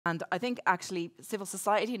And I think actually civil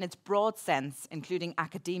society in its broad sense, including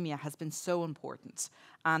academia, has been so important.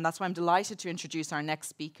 And that's why I'm delighted to introduce our next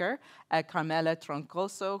speaker, Carmela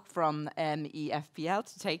Troncoso from EPFL,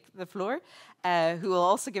 to take the floor, who will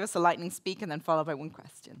also give us a lightning speak and then followed by one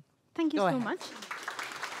question. Thank you so much.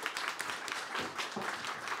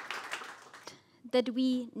 That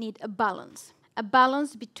we need a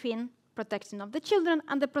balance between protection of the children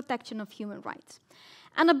and the protection of human rights.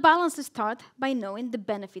 And a balance starts by knowing the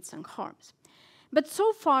benefits and harms. But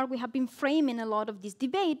so far, we have been framing a lot of this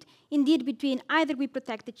debate, indeed, between either we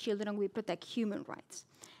protect the children or we protect human rights.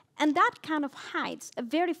 And that kind of hides a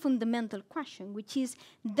very fundamental question, which is,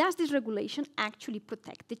 does this regulation actually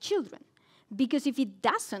protect the children? Because if it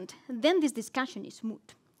doesn't, then this discussion is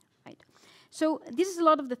moot, right? So this is a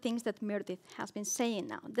lot of the things that Meredith has been saying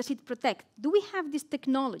now. Does it protect? Do we have this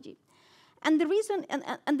technology? And the reason,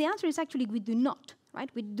 and the answer is actually we do not. Right?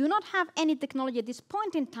 We do not have any technology at this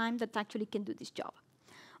point in time that actually can do this job.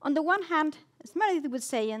 On the one hand, as Meredith was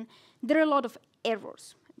saying, there are a lot of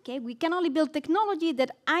errors. Okay? We can only build technology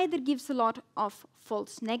that either gives a lot of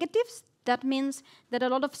false negatives. That means that a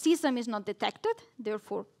lot of CSAM is not detected,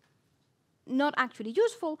 therefore not actually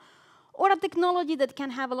useful, or a technology that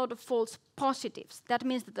can have a lot of false positives. That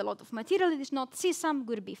means that a lot of material that is not CSAM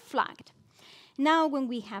will be flagged. Now, when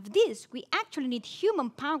we have this, we actually need human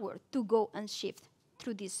power to go and shift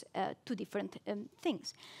through these two different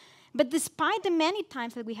things. But despite the many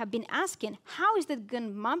times that we have been asking, how is that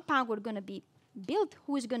manpower going to be built?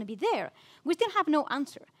 Who is going to be there? We still have no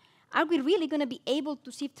answer. Are we really going to be able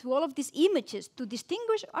to sift through all of these images to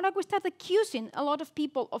distinguish, or are we start accusing a lot of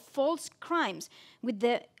people of false crimes with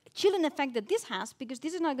the chilling effect that this has? Because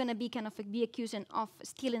this is not going to be kind of be accusing of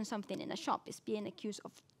stealing something in a shop. It's being accused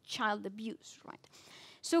of child abuse, right?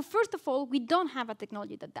 So first of all, we don't have a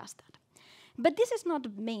technology that does that. But this is not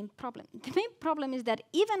the main problem. The main problem is that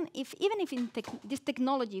even if this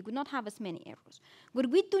technology would not have as many errors, what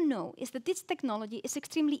we do know is that this technology is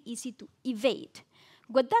extremely easy to evade.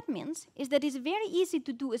 What that means is that it's very easy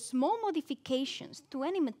to do small modifications to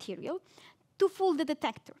any material to fool the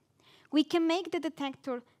detector. We can make the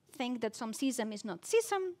detector think that some CSAM is not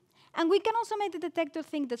CSAM, and we can also make the detector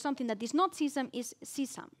think that something that is not CSAM is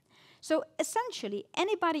CSAM. So essentially,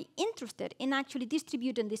 anybody interested in actually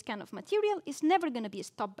distributing this kind of material is never going to be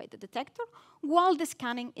stopped by the detector, while the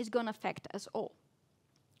scanning is going to affect us all.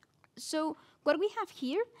 So what we have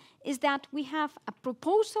here is that we have a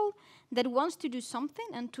proposal that wants to do something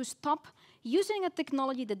and to stop using a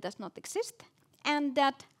technology that does not exist, and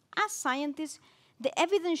that as scientists, the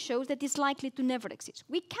evidence shows that it's likely to never exist.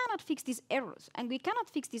 We cannot fix these errors, and we cannot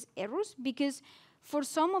fix these errors because for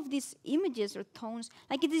some of these images or tones,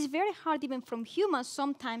 like it is very hard even from humans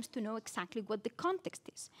sometimes to know exactly what the context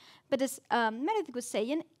is. But as Meredith was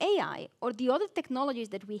saying, AI or the other technologies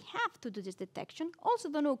that we have to do this detection also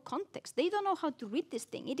don't know context. They don't know how to read this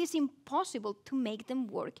thing. It is impossible to make them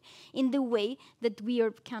work in the way that we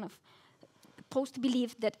are kind of supposed to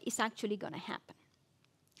believe that is actually going to happen.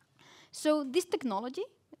 So this technology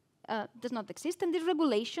does not exist, and this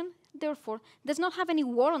regulation, therefore, does not have any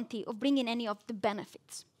warranty of bringing any of the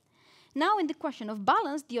benefits. Now, in the question of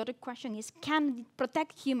balance, the other question is, can it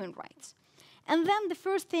protect human rights? And then the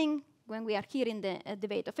first thing, when we are here in the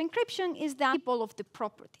debate of encryption, is that all of the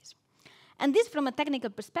properties. And this, from a technical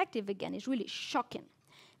perspective, again, is really shocking,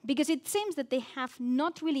 because it seems that they have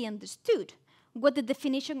not really understood what the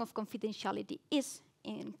definition of confidentiality is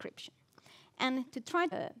in encryption. And to try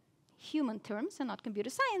to human terms and not computer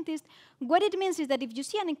scientists, what it means is that if you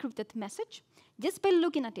see an encrypted message, just by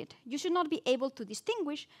looking at it, you should not be able to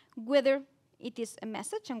distinguish whether it is a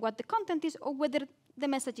message and what the content is, or whether the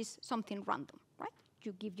message is something random, right?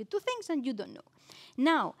 You give you two things and you don't know.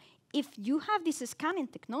 Now, if you have this scanning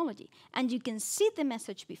technology and you can see the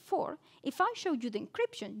message before, if I show you the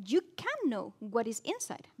encryption, you can know what is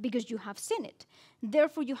inside because you have seen it.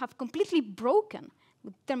 Therefore, you have completely broken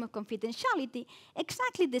with term of confidentiality,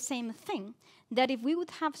 exactly the same thing that if we would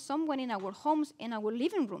have someone in our homes, in our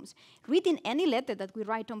living rooms, reading any letter that we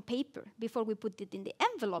write on paper before we put it in the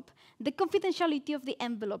envelope, the confidentiality of the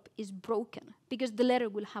envelope is broken because the letter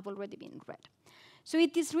will have already been read. So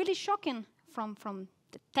it is really shocking from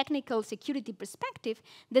the technical security perspective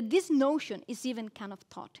that this notion is even kind of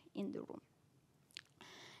taught in the room.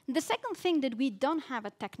 The second thing that we don't have a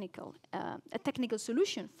technical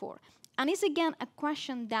solution for, and it's again a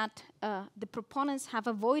question that the proponents have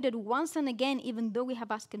avoided once and again, even though we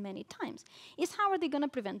have asked it many times, is how are they going to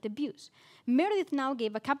prevent abuse? Meredith now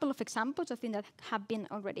gave a couple of examples of things that have been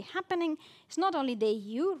already happening. It's not only the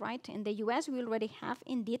EU, right? In the US, we already have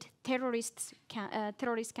indeed terrorist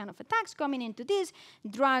kind of attacks coming into this,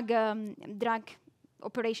 drug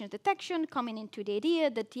operations detection, coming into the idea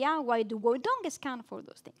that, yeah, why do we don't get scanned for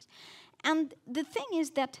those things? And the thing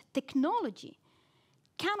is that technology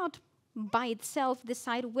cannot by itself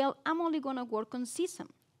decide, well, I'm only going to work on CSAM,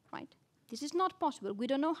 right? This is not possible. We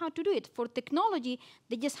don't know how to do it. For technology,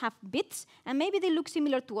 they just have bits, and maybe they look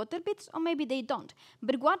similar to other bits, or maybe they don't.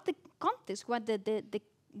 But what the context, what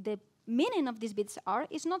the meaning of these bits are,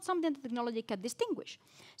 is not something that technology can distinguish.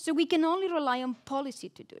 So we can only rely on policy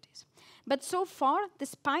to do this. But so far,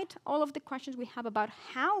 despite all of the questions we have about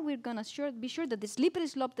how we're going to be sure that the slippery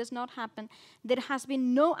slope does not happen, there has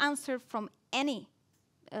been no answer from any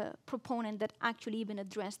proponent that actually even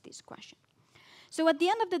addressed this question. So at the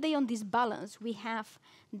end of the day, on this balance, we have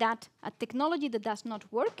that a technology that does not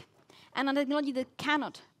work and a technology that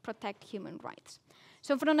cannot protect human rights.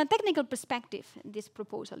 So from a technical perspective, this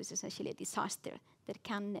proposal is essentially a disaster that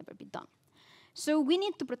can never be done. So we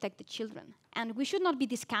need to protect the children. And we should not be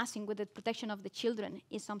discussing whether protection of the children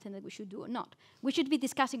is something that we should do or not. We should be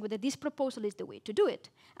discussing whether this proposal is the way to do it.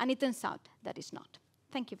 And it turns out that it's not.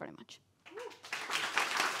 Thank you very much.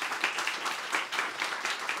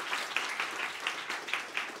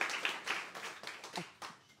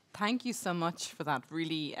 Thank you so much for that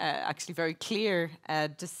really, actually very clear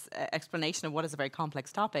explanation of what is a very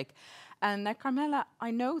complex topic. And Carmela,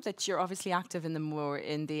 I know that you're obviously active in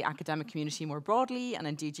the academic community more broadly, and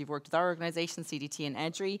indeed you've worked with our organisation, CDT and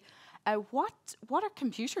EDRi. What are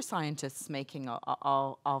computer scientists making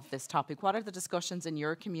of this topic? What are the discussions in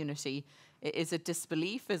your community? Is it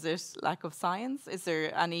disbelief? Is it lack of science? Is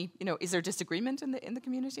there any, is there disagreement in the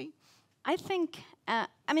community? I think, I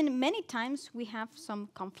mean, many times we have some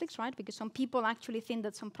conflicts, right? Because some people actually think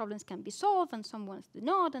that some problems can be solved and some ones do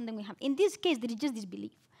not. And then we have, in this case, there is just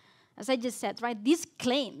disbelief. As I just said, right? These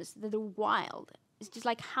claims that are wild, it's just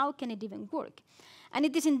like, how can it even work? And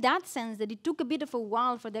it is in that sense that it took a bit of a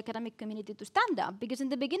while for the academic community to stand up. Because in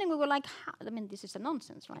the beginning, we were like, I mean, this is a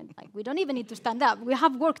nonsense, right? Like, we don't even need to stand up. We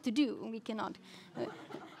have work to do. We cannot.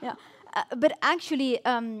 Yeah. But actually,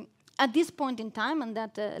 at this point in time, and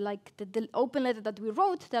that the open letter that we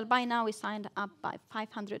wrote, that by now is signed up by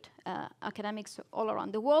 500 academics all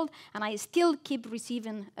around the world, and I still keep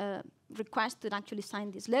receiving requests to actually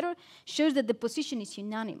sign this letter, shows that the position is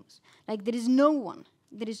unanimous. Like, there is no one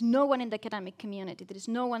in the academic community, there is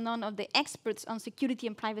none of the experts on security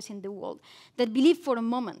and privacy in the world that believe for a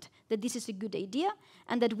moment that this is a good idea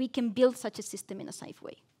and that we can build such a system in a safe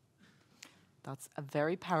way. That's a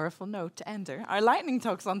very powerful note to end our lightning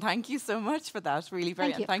talks on. Thank you so much for that. Really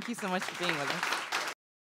brilliant. Thank you so much for being with us.